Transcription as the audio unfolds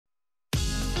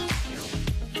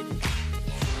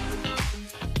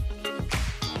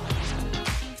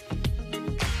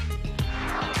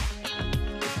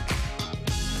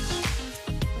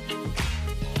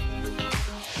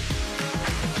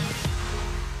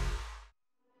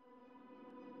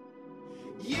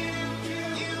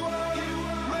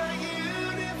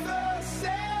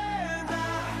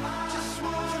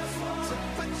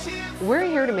We're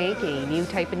here to make a new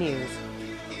type of news.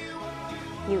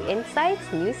 New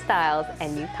insights, new styles,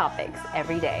 and new topics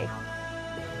every day.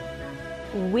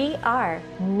 We are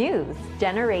News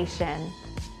Generation.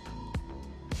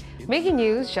 Making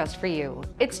news just for you.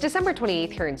 It's December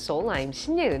 28th here in Seoul. I'm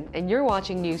Shin-Yoon, and you're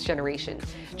watching News Generation.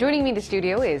 Joining me in the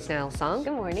studio is Nell Song.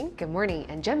 Good morning. Good morning.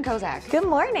 And Jem Kozak. Good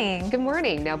morning. Good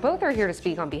morning. Now, both are here to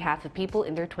speak on behalf of people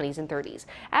in their 20s and 30s.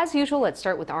 As usual, let's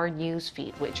start with our news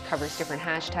feed, which covers different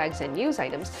hashtags and news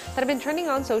items that have been trending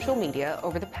on social media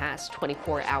over the past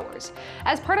 24 hours.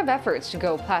 As part of efforts to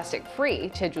go plastic-free,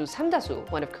 Jeju Samdasu,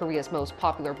 one of Korea's most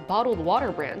popular bottled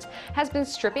water brands, has been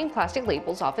stripping plastic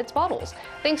labels off its bottles.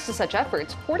 Thanks to such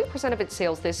efforts, 40% of its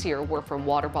sales this year were from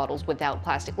water bottles without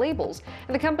plastic labels,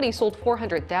 and the company sold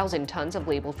 400,000 tons of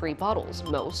label-free bottles.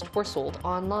 Most were sold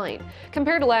online.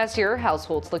 Compared to last year,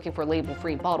 households looking for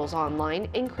label-free bottles online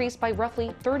increased by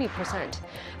roughly 30%.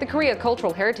 The Korea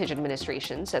Cultural Heritage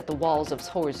Administration said the walls of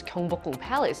Seoul's Gyeongbokgung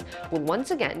Palace will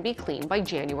once again be cleaned by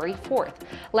January 4th.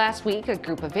 Last week, a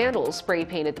group of vandals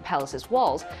spray-painted the palace's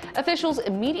walls. Officials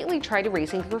immediately tried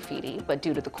erasing the graffiti, but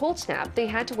due to the cold snap, they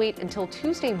had to wait until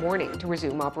Tuesday morning to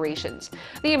resume operations.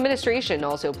 The administration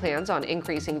also plans on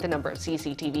increasing the number of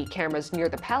CCTV cameras near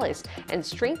the palace and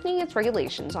strengthening its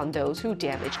regulations on those who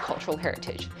damage cultural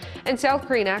heritage. And South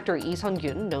Korean actor Lee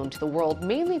Sung-kyun, known to the world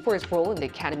mainly for his role in the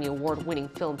Academy Award-winning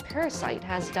film Parasite,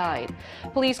 has died.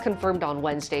 Police confirmed on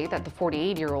Wednesday that the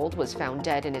 48-year-old was found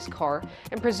dead in his car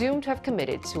and presumed to have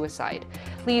committed suicide.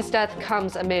 Lee's death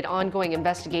comes amid ongoing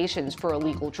investigations for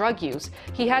illegal drug use.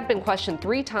 He had been questioned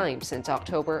 3 times since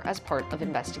October as part of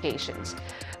investigations.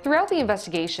 Throughout the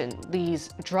investigation, Lee's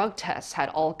drug tests had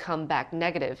all come back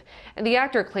negative, and the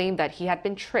actor claimed that he had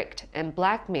been tricked and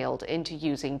blackmailed into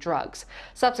using drugs.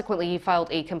 Subsequently, he filed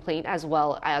a complaint as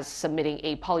well as submitting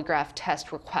a polygraph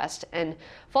test request, and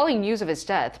following news of his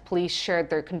death, police shared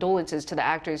their condolences to the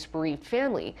actor's bereaved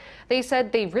family. They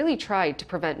said they really tried to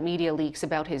prevent media leaks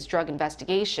about his drug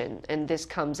investigation, and this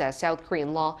comes as South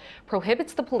Korean law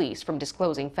prohibits the police from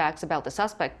disclosing facts about the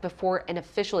suspect before an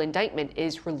official indictment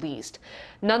is released.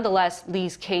 Nonetheless,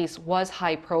 Lee's case was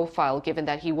high profile given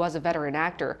that he was a veteran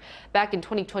actor. Back in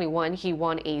 2021, he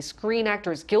won a Screen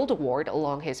Actors Guild Award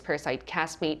along his Parasite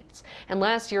castmates, and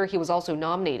last year he was also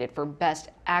nominated for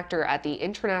Best Actor at the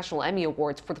International Emmy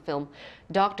Awards for the film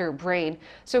Dr. Brain.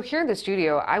 So here in the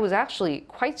studio, I was actually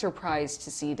quite surprised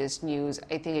to see this news.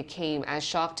 I think it came as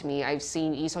shock to me. I've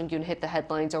seen Lee Sung-kyun hit the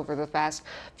headlines over the past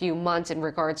few months in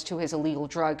regards to his illegal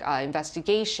drug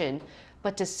investigation.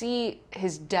 But to see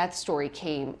his death story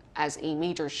came as a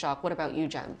major shock. What about you,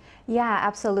 Jem? Yeah,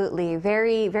 absolutely.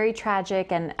 Very, very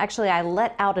tragic. And actually, I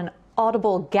let out an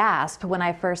audible gasp when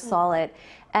I first saw it.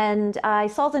 And I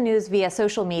saw the news via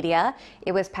social media.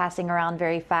 It was passing around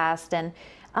very fast. And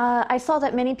I saw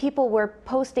that many people were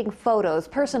posting photos,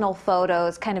 personal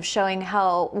photos, kind of showing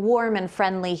how warm and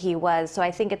friendly he was. So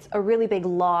I think it's a really big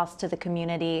loss to the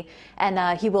community,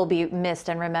 and he will be missed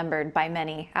and remembered by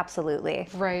many, absolutely.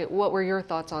 Right. What were your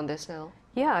thoughts on this now?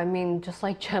 Yeah, I mean, just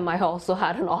like Jem, I also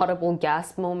had an audible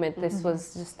gasp moment. This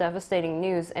was just devastating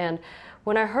news. And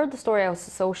when I heard the story, I was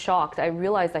so shocked. I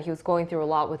realized that he was going through a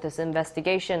lot with this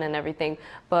investigation and everything.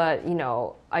 But, you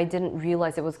know, I didn't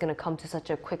realize it was going to come to such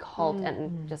a quick halt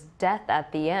and just death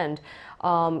at the end.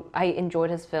 I enjoyed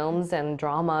his films and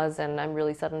dramas, and I'm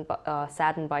really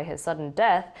saddened by his sudden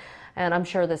death. And I'm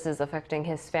sure this is affecting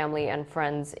his family and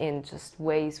friends in just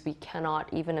ways we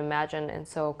cannot even imagine. And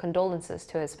so condolences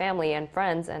to his family and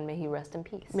friends, and may he rest in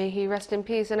peace. May he rest in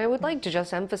peace. And I would like to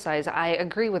just emphasize, I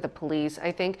agree with the police.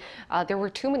 I think there were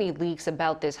too many leaks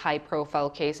about this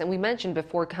high-profile case. And we mentioned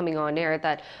before coming on air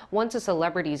that once a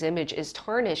celebrity's image is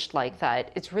tarnished like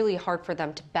that, it's really hard for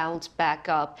them to bounce back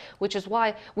up, which is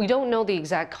why we don't know the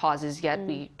exact causes yet.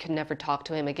 We can never talk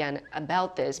to him again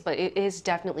about this, but it is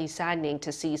definitely saddening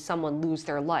to see someone lose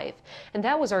their life. And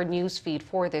that was our news feed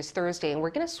for this Thursday. And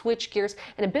we're going to switch gears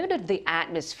and a bit of the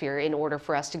atmosphere in order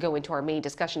for us to go into our main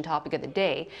discussion topic of the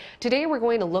day. Today, we're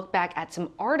going to look back at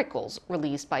some articles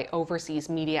released by overseas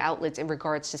media outlets in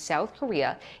regards to South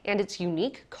Korea and its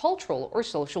unique cultural or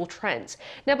social trends.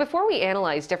 Now, before we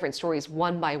analyze different stories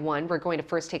one by one, we're going to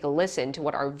first take a listen to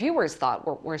what our viewers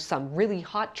thought were some really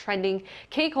hot, trending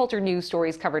K-culture news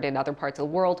stories covered in other parts of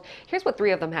the world. Here's what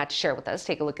 3 of them had to share with us.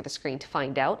 Take a look at the screen to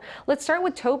find out. Let's start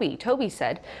with Toby. Toby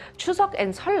said, Chuseok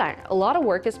and Seollal, a lot of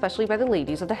work, especially by the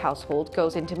ladies of the household,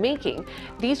 goes into making.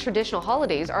 These traditional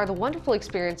holidays are the wonderful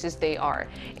experiences they are.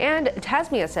 And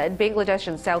Tasmia said, Bangladesh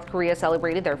and South Korea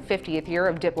celebrated their 50th year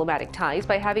of diplomatic ties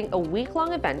by having a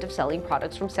week-long event of selling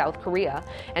products from South Korea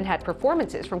and had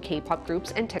performances from K-pop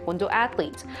groups and Taekwondo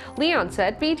athletes. Leon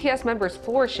said, BTS members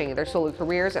flourishing in their solo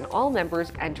careers and all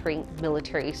members entering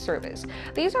military service.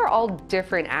 These are all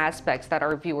different aspects that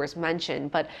our viewers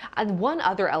mentioned, but one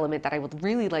other element that I would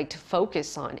really like to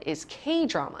focus on is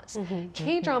K-dramas.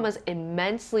 K-dramas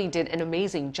immensely did an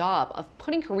amazing job of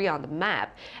putting Korea on the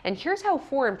map, and here's how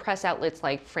foreign press outlets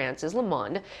like France's Le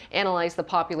Monde analyzed the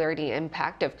popularity and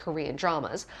impact of Korean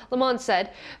dramas. Le Monde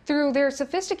said, through their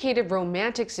sophisticated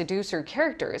romantic seducer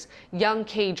characters, young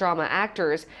K-drama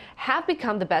actors have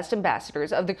become the best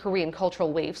ambassadors of the Korean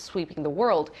cultural wave sweeping the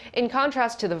world. In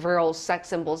contrast to the virile sex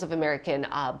symbols of American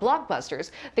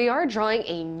blockbusters, they are drawing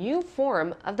a new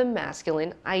form of the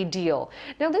masculine ideal.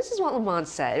 Now, this is what Le Monde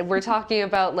said. We're talking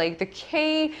about like the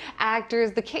K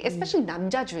actors, the K, especially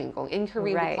남자 주인공. In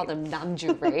Korean, we call them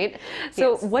남주, right?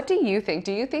 So what do you think?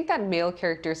 Do you think that male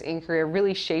characters in Korea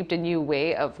really shaped a new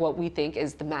way of what we think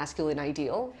is the masculine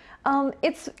ideal?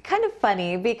 It's kind of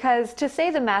funny because to say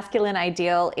the masculine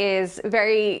ideal is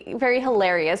very, very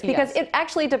hilarious because it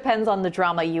actually depends on the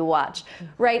drama you watch,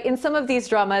 right? In some of these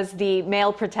dramas, the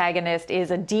male protagonist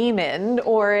is a demon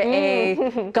or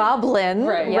a goblin,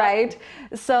 right?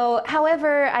 So,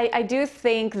 however, I do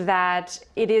think that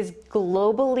it is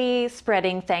globally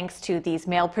spreading thanks to these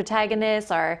male protagonists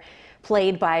are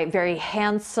played by very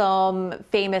handsome,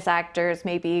 famous actors,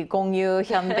 maybe Gong Yoo,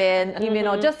 Hyun Bin, Lee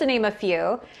Min-ho, just to name a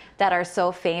few that are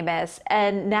so famous.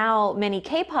 And now many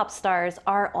K-pop stars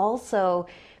are also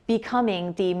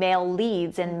becoming the male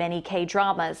leads in many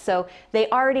K-dramas. So they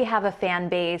already have a fan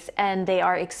base and they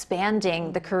are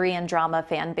expanding the Korean drama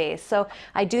fan base. So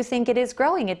I do think it is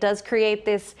growing. It does create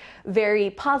this very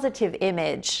positive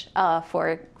image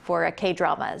for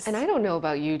K-dramas. And I don't know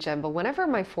about you, Jen, but whenever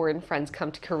my foreign friends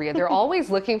come to Korea, they're always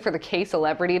looking for the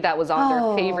K-celebrity that was on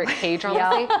their favorite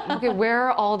K-drama. Okay, where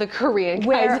are all the Korean guys?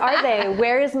 Where are they?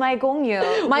 Where is my Gong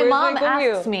Yoo? My mom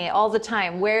asks me all the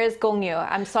time, where is Gong Yoo?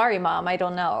 I'm sorry, Mom, I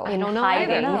don't know. I don't know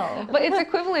either. But it's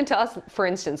equivalent to us, for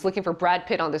instance, looking for Brad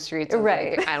Pitt on the streets of,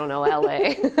 like, I don't know,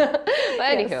 LA. But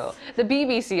anywho, the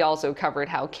BBC also covered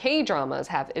how K-dramas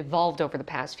have evolved over the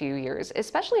past few years,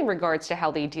 especially in regards to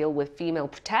how they deal with female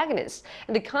protagonists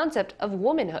and the concept of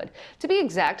womanhood. To be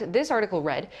exact, this article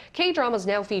read, K-dramas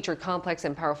now feature complex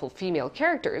and powerful female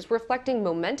characters, reflecting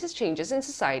momentous changes in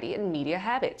society and media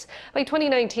habits. By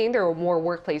 2019, there were more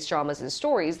workplace dramas and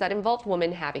stories that involved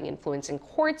women having influence in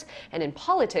courts and in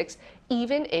politics,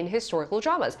 even in historical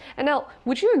dramas. And now,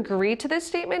 would you agree to this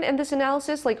statement and this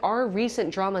analysis? Like, are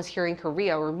recent dramas here in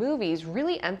Korea or movies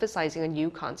really emphasizing a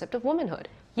new concept of womanhood?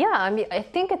 Yeah, I mean, I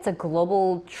think it's a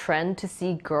global trend to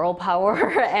see girl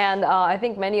power. And I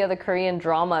think many of the Korean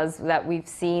dramas that we've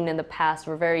seen in the past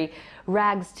were very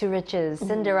rags to riches,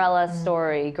 Cinderella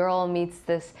story, girl meets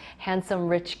this handsome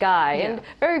rich guy. And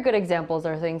very good examples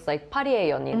are things like 파리의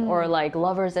연인 or like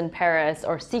Lovers in Paris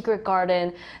or Secret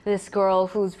Garden. This girl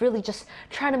who's really just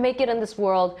trying to make it in this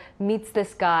world meets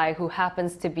this guy who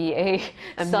happens to be a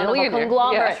son of a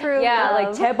conglomerate. Like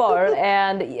재벌,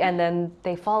 and then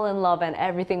they fall in love and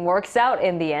everything works out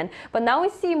in the end. But now we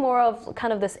see more of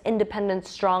kind of this independent,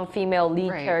 strong female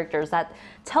lead characters that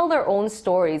tell their own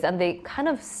stories and they kind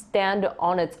of stand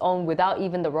on its own without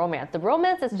even the romance. The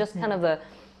romance is just kind of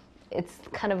it's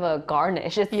kind of a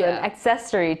garnish. It's an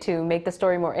accessory to make the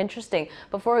story more interesting.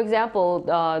 But for example,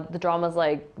 the dramas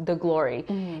like The Glory,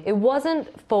 it wasn't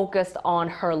focused on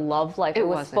her love life. It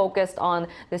was focused on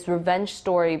this revenge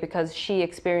story because she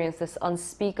experienced this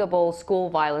unspeakable school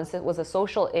violence. It was a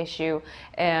social issue.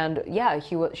 And yeah,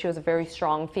 she was a very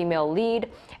strong female lead.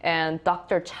 And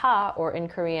Dr. Cha, or in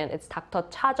Korean, it's Dr.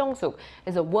 Cha Jong-suk,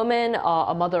 is a woman,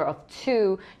 a mother of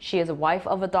two. She is a wife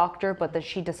of a doctor, but then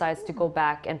she decides to go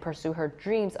back and pursue her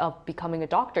dreams of becoming a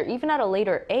doctor, even at a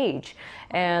later age.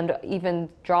 And even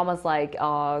dramas like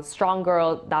Strong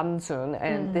Girl Namsun,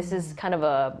 and this is kind of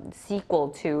a sequel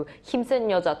to 힘센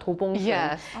여자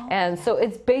도봉순. And so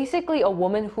it's basically a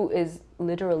woman who is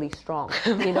literally strong,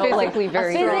 you know, physically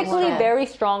like very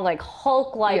strong, like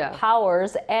Hulk-like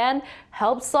powers, and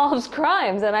helps solve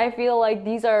crimes. And I feel like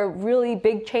these are really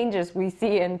big changes we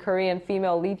see in Korean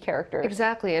female lead characters.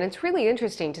 Exactly, and it's really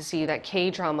interesting to see that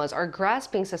K-dramas are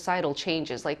grasping societal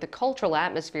changes. Like the cultural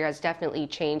atmosphere has definitely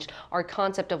changed. Our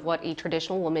concept of what a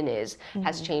traditional woman is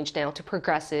has changed now to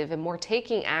progressive and more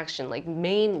taking action, like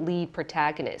main lead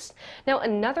protagonist. Now,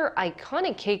 another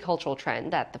iconic K-cultural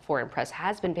trend that the foreign press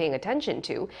has been paying attention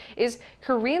to is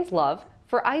Koreans' love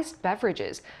for iced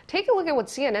beverages. Take a look at what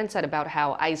CNN said about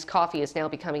how iced coffee is now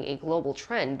becoming a global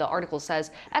trend. The article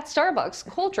says, at Starbucks,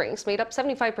 cold drinks made up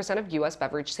 75% of U.S.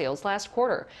 beverage sales last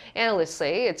quarter. Analysts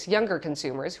say it's younger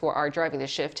consumers who are driving the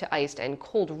shift to iced and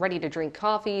cold ready-to-drink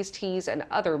coffees, teas, and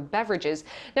other beverages.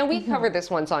 Now, we covered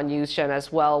this once on Newsgen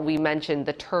as well. We mentioned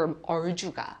the term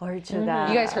orjuga. Orjuga.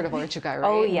 You guys heard of orjuga, right?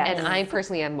 Oh, yes. And I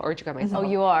personally am orjuga myself. Oh,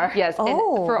 you are? Yes. And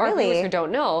Oh, for our really? viewers who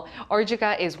don't know,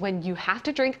 orjuga is when you have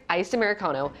to drink iced Americano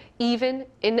even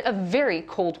in a very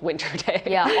cold winter day.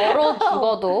 Yeah, 얼어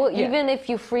죽어도 even if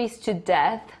you freeze to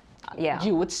death,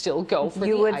 You would still go for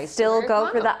You the would iced still go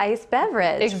for Americano. the iced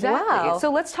beverage. Exactly. Wow.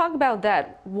 So let's talk about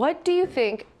that. What do you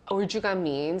think orjuga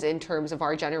means in terms of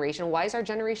our generation? Why is our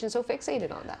generation so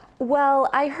fixated on that? Well,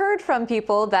 I heard from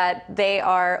people that they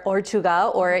are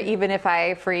orjuga, or even if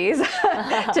I freeze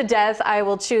to death, I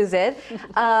will choose it.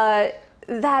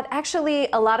 That actually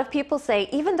a lot of people say,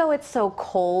 even though it's so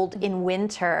cold in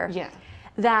winter, Yeah.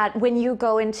 that when you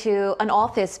go into an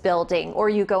office building or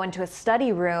you go into a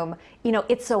study room, you know,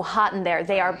 it's so hot in there.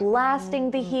 They are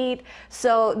blasting the heat.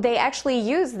 So they actually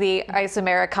use the ice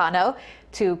Americano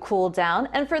to cool down.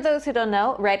 And for those who don't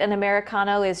know, right, an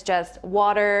Americano is just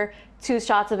water, 2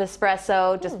 shots of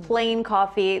espresso, just plain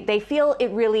coffee. They feel it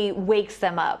really wakes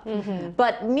them up.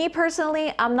 But me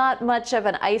personally, I'm not much of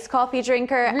an iced coffee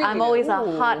drinker. I'm Really? always a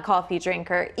Ooh. hot coffee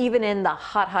drinker, even in the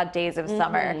hot, hot days of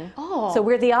summer. Oh. So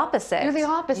we're the opposite. You're the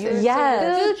opposite.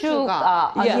 Yes.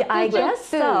 뚜주가. Yeah, I guess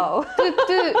so.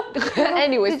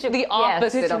 Anyways, the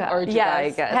opposite of 뚜주가. orjuga, I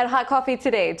Yes, guess. had hot coffee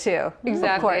today too. Of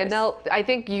Exactly. course. And now I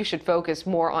think you should focus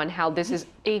more on how this is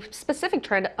a specific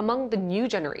trend among the new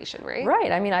generation, right?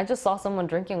 Right. I mean, I just saw someone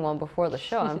drinking one before the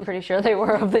show. I'm pretty sure they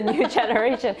were of the new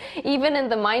generation. Even in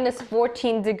the minus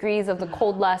 14 degrees of the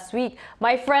cold last week,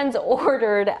 my friends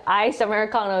ordered iced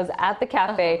Americanos at the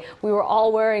cafe. We were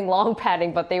all wearing long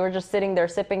padding, but they were just sitting there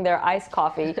sipping their iced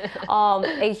coffee.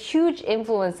 A huge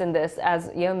influence in this, as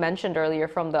you mentioned earlier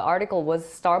from the article, was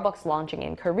Starbucks launching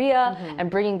in Korea and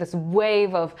bringing this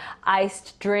wave of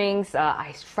iced drinks,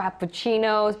 iced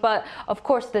frappuccinos. But of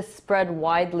course, this spread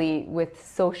widely with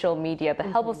social media. The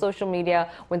help of social media,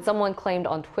 when someone claimed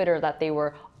on Twitter that they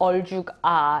were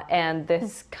얼죽아, and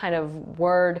this kind of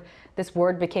word, this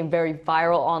word became very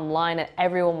viral online, and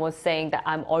everyone was saying that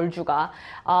I'm 얼죽아.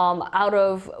 Out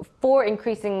of 4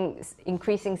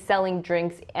 increasing selling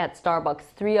drinks at Starbucks,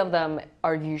 3 of them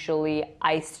are usually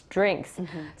iced drinks.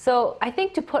 So I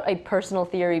think to put a personal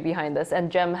theory behind this,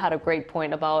 and Jem had a great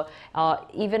point about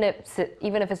even if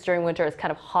it's during winter, it's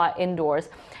kind of hot indoors.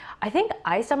 I think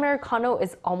iced Americano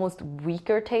is almost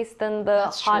weaker taste than the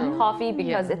That's hot true. coffee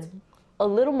because it's a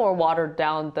little more watered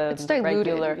down than It's the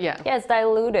diluted, regular. yeah. It's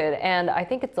diluted, and I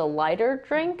think it's a lighter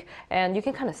drink, and you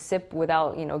can kind of sip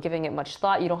without, giving it much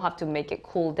thought. You don't have to make it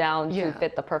cool down to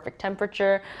fit the perfect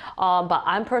temperature. But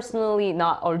I'm personally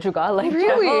not 얼죽아 like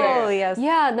Really? Jem. Oh, yes.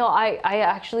 Yeah, no,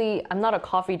 I'm not a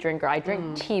coffee drinker. I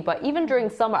drink tea, but even during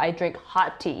summer, I drink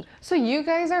hot tea. So you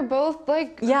guys are both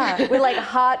like Yeah, we like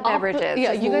hot beverages.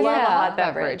 Yeah, Just you guys love love a hot hot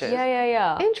beverage. beverages.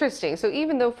 Yeah. Interesting. So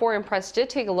even though foreign press did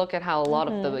take a look at how a lot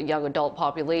of the young adult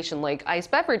population like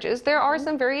iced beverages, there are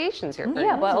some variations here.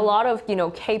 Yeah, but a lot of,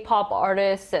 K-pop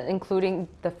artists, including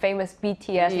the famous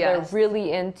BTS, they're Yes.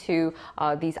 really into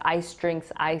these ice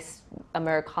drinks, ice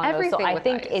Americanos. Everything so I with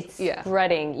think ice. it's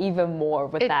spreading even more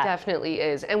with It that. definitely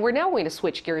is. And we're now going to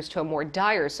switch gears to a more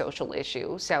dire social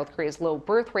issue. South Korea's low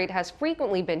birth rate has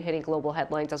frequently been hitting global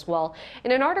headlines as well.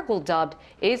 In an article dubbed,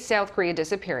 "Is South Korea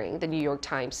Disappearing?" the New York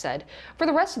Times said. For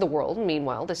the rest of the world,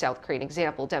 meanwhile, the South Korean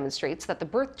example demonstrates that the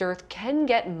birth dearth can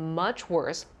get much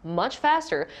worse, much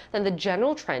faster than the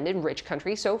general trend in rich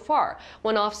countries so far.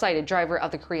 One off-cited driver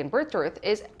of the Korean birth dearth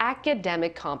is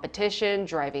academic competition,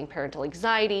 driving parental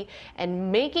anxiety,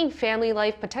 and making family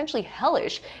life potentially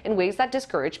hellish in ways that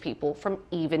discourage people from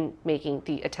even making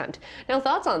the attempt. Now,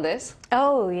 thoughts on this?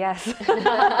 Oh, yes.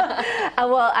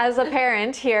 Well, as a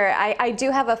parent here, I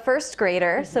do have a first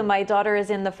grader, so my daughter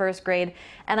is in the first grade,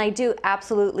 and I do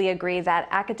absolutely agree that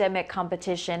academic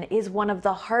competition is one of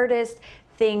the hardest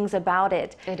things about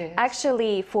it. It is.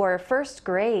 Actually, for first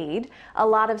grade, a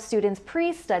lot of students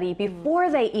pre-study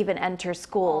before they even enter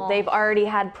school. They've already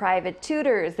had private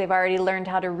tutors. They've already learned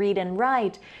how to read and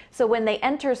write. So when they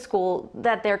enter school,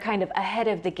 that they're kind of ahead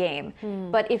of the game.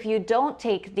 But if you don't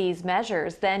take these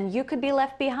measures, then you could be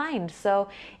left behind. So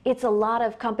it's a lot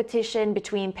of competition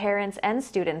between parents and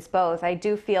students both. I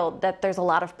do feel that there's a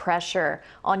lot of pressure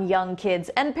on young kids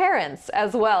and parents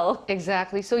as well.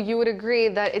 Exactly. So you would agree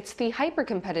that it's the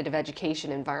hyper-competitive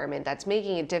education environment that's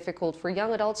making it difficult for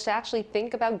young adults to actually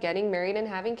think about getting married and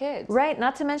having kids. Right.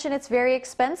 Not to mention it's very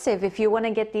expensive. If you want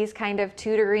to get these kind of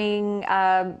tutoring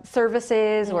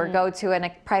services or go to a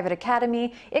private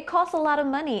academy, it costs a lot of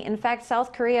money. In fact,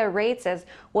 South Korea rates as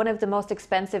one of the most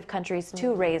expensive countries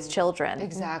to raise children.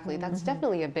 Exactly. That's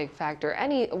definitely a big factor.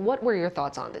 What were your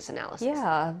thoughts on this analysis?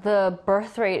 Yeah, the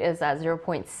birth rate is at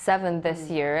 0.7 this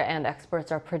year, and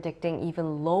experts are predicting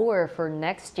even lower for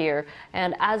next year.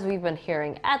 And as we've been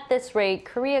hearing, at this rate,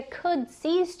 Korea could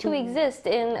cease to exist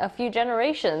in a few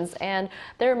generations. And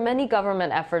there are many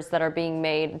government efforts that are being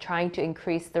made trying to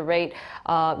increase the rate,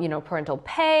 parental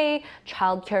pay,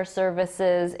 childcare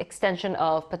services, extension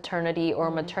of paternity or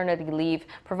maternity leave,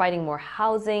 providing more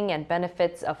housing and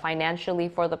benefits financially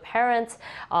for the parents.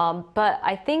 But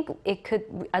I think it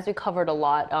could, as we covered a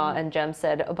lot, and Jem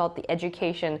said about the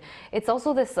education, it's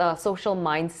also this social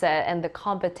mindset and the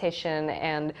competition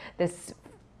and this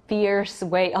fierce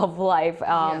way of life.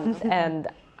 And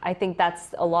I think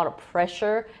that's a lot of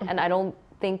pressure, and I don't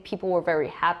think people were very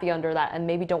happy under that and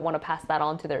maybe don't want to pass that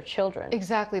on to their children.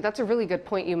 Exactly. That's a really good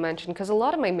point you mentioned, because a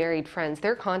lot of my married friends,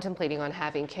 they're contemplating on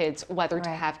having kids, whether to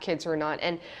have kids or not.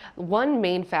 And one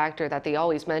main factor that they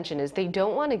always mention is they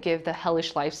don't want to give the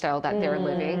hellish lifestyle that they're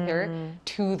living there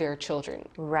to their children.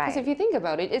 Right. Because if you think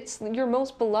about it, it's your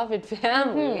most beloved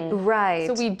family. Right.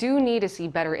 So we do need to see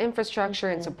better infrastructure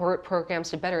and support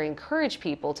programs to better encourage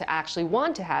people to actually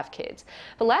want to have kids.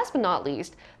 But last but not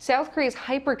least, South Korea's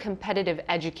hyper-competitive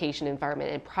education environment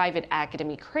and private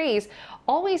academic craze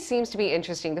always seems to be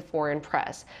interesting to foreign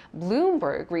press.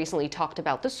 Bloomberg recently talked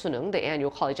about the Sunung, the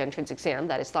annual college entrance exam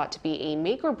that is thought to be a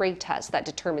make-or-break test that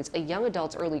determines a young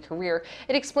adult's early career.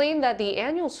 It explained that the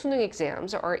annual Sunung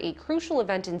exams are a crucial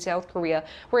event in South Korea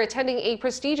where attending a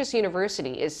prestigious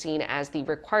university is seen as the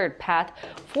required path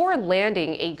for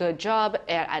landing a good job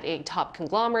at a top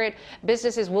conglomerate.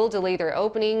 Businesses will delay their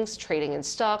openings, trading in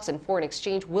stocks and foreign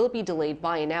exchange will be delayed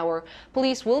by an hour.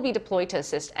 Police will be deployed to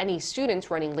assist any students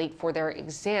running late for their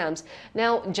exams.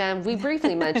 Now, Jem, we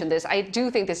briefly mentioned this. I do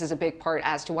think this is a big part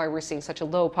as to why we're seeing such a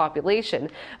low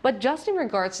population. But just in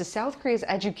regards to South Korea's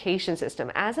education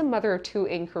system, as a mother of two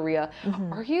in Korea,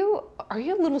 are you a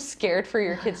little scared for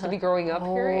your kids to be growing up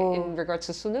here in regards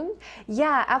to Sunung?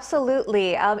 Yeah,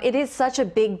 absolutely. It is such a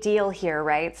big deal here,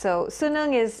 right? So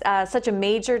Sunung is such a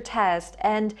major test,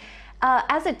 and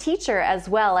as a teacher as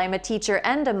well, I'm a teacher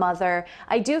and a mother,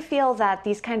 I do feel that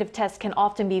these kind of tests can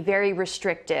often be very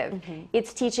restrictive.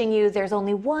 It's teaching you there's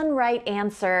only one right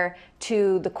answer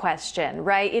to the question,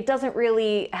 right? It doesn't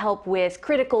really help with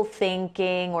critical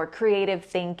thinking or creative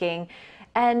thinking.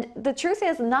 And the truth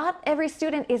is, not every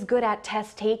student is good at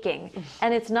test taking.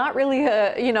 And it's not really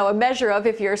a measure of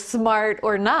if you're smart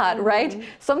or not, right?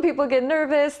 Some people get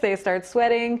nervous, they start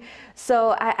sweating.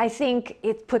 So I think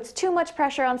it puts too much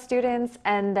pressure on students,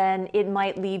 and then it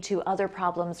might lead to other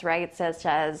problems, right? Such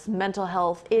as mental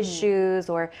health issues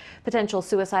or potential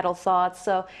suicidal thoughts.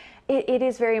 So it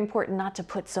is very important not to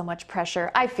put so much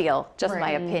pressure, I feel, just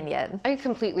my opinion. I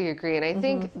completely agree. And I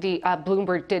think the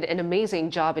Bloomberg did an amazing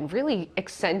job in really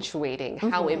accentuating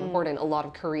how important a lot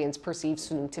of Koreans perceive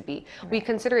Sunung to be. We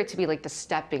consider it to be like the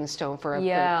stepping stone for a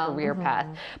good career path.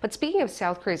 But speaking of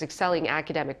South Korea's excelling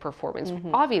academic performance,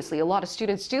 obviously a lot of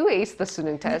students do ace the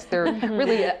Sunung test. They're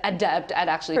really adept at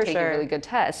actually taking really good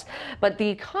tests. But The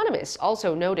Economist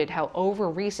also noted how over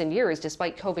recent years,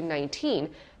 despite COVID-19,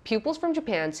 pupils from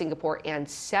Japan, Singapore, and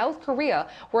South Korea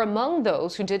were among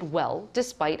those who did well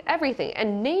despite everything.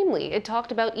 And namely, it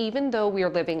talked about even though we are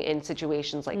living in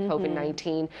situations like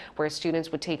COVID-19, where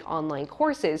students would take online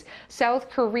courses, South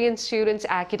Korean students'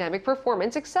 academic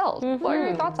performance excelled. What are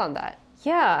your thoughts on that?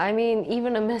 Yeah, I mean,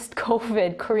 even amidst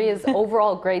COVID, Korea's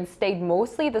overall grades stayed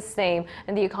mostly the same,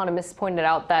 and The Economist pointed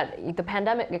out that the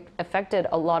pandemic affected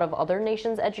a lot of other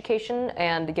nations' education,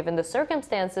 and given the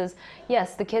circumstances,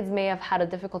 yes, the kids may have had a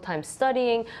difficult time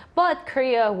studying, but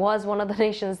Korea was one of the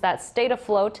nations that stayed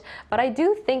afloat. But I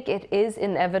do think it is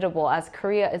inevitable, as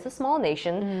Korea is a small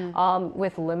nation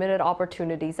with limited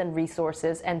opportunities and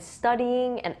resources, and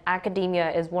studying and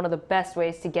academia is one of the best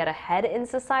ways to get ahead in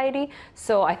society.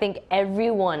 So I think every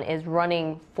everyone is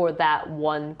running for that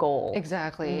one goal.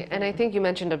 Exactly. And I think you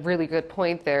mentioned a really good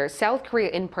point there. South Korea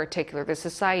in particular, the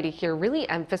society here really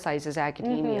emphasizes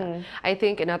academia. I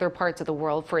think in other parts of the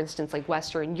world, for instance, like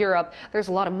Western Europe, there's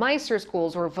a lot of Meister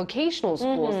schools or vocational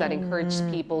schools that encourage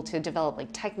people to develop like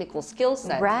technical skill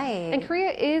sets. Right. And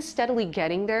Korea is steadily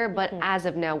getting there, but as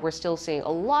of now, we're still seeing a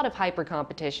lot of hyper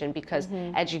competition because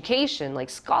education, like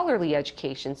scholarly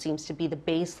education, seems to be the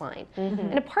baseline.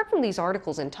 And apart from these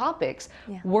articles and topics,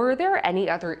 were there any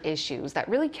other issues that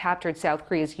really captured South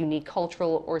Korea's unique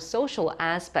cultural or social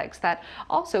aspects that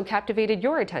also captivated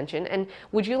your attention? And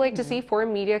would you like to see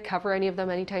foreign media cover any of them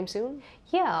anytime soon?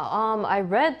 Yeah, I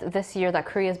read this year that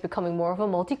Korea is becoming more of a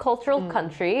multicultural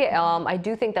country. I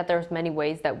do think that there's many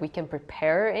ways that we can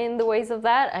prepare in the ways of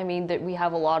that. I mean, that we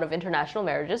have a lot of international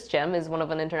marriages. Jem is one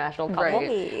of an international couple.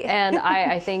 Right. And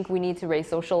I think we need to raise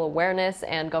social awareness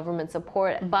and government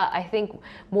support. But I think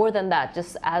more than that,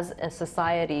 just as a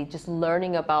society, just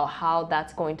learning about how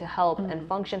that's going to help and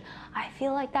function, I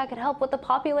feel like that could help with the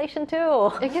population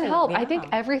too. It can help. I think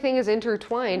everything is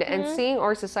intertwined, and seeing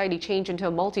our society change into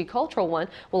a multicultural one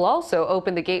will also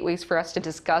open the gateways for us to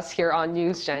discuss here on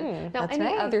NewsGen. Now,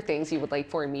 any other things you would like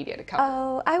foreign media to cover?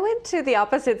 Oh, I went to the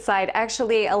opposite side.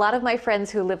 Actually, a lot of my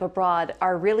friends who live abroad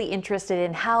are really interested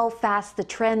in how fast the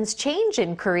trends change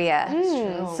in Korea.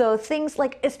 So things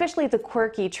like, especially the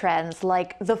quirky trends,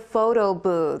 like the photo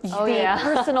booth, the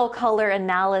personal color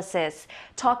analysis,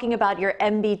 talking about your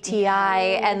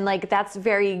MBTI, and like that's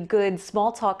very good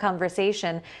small talk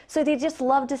conversation. So they just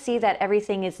love to see that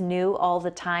everything is new all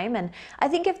the time. And I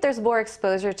think if there's more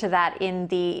exposure to that in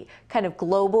the kind of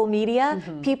global media,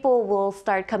 people will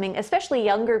start coming, especially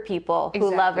younger people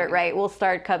who love it, right, will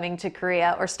start coming to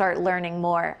Korea or start learning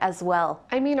more as well.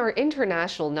 I mean, our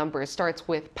international number starts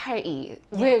with 8이,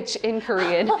 which in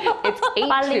Korean, it's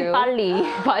 82.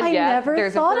 빨리. But I never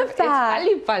thought of that.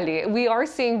 It's 빨리. We are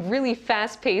seeing really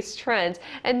fast-paced trends.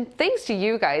 And thanks to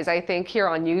you guys, I think here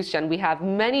on NewsGen, we have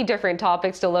many different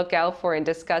topics to look out for and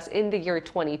discuss in the year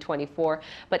 2024.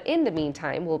 But in the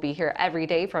meantime, we'll be here every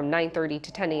day from 9:30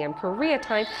 to 10 a.m. Korea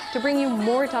time to bring you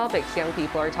more topics young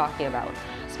people are talking about.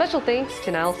 Special thanks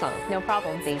to Nal Song. No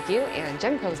problem. Thank you, and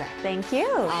Jem Kozak. Thank you.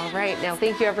 All right, now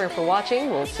thank you everyone for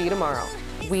watching. We'll see you tomorrow.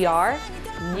 We are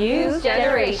News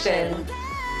Generation.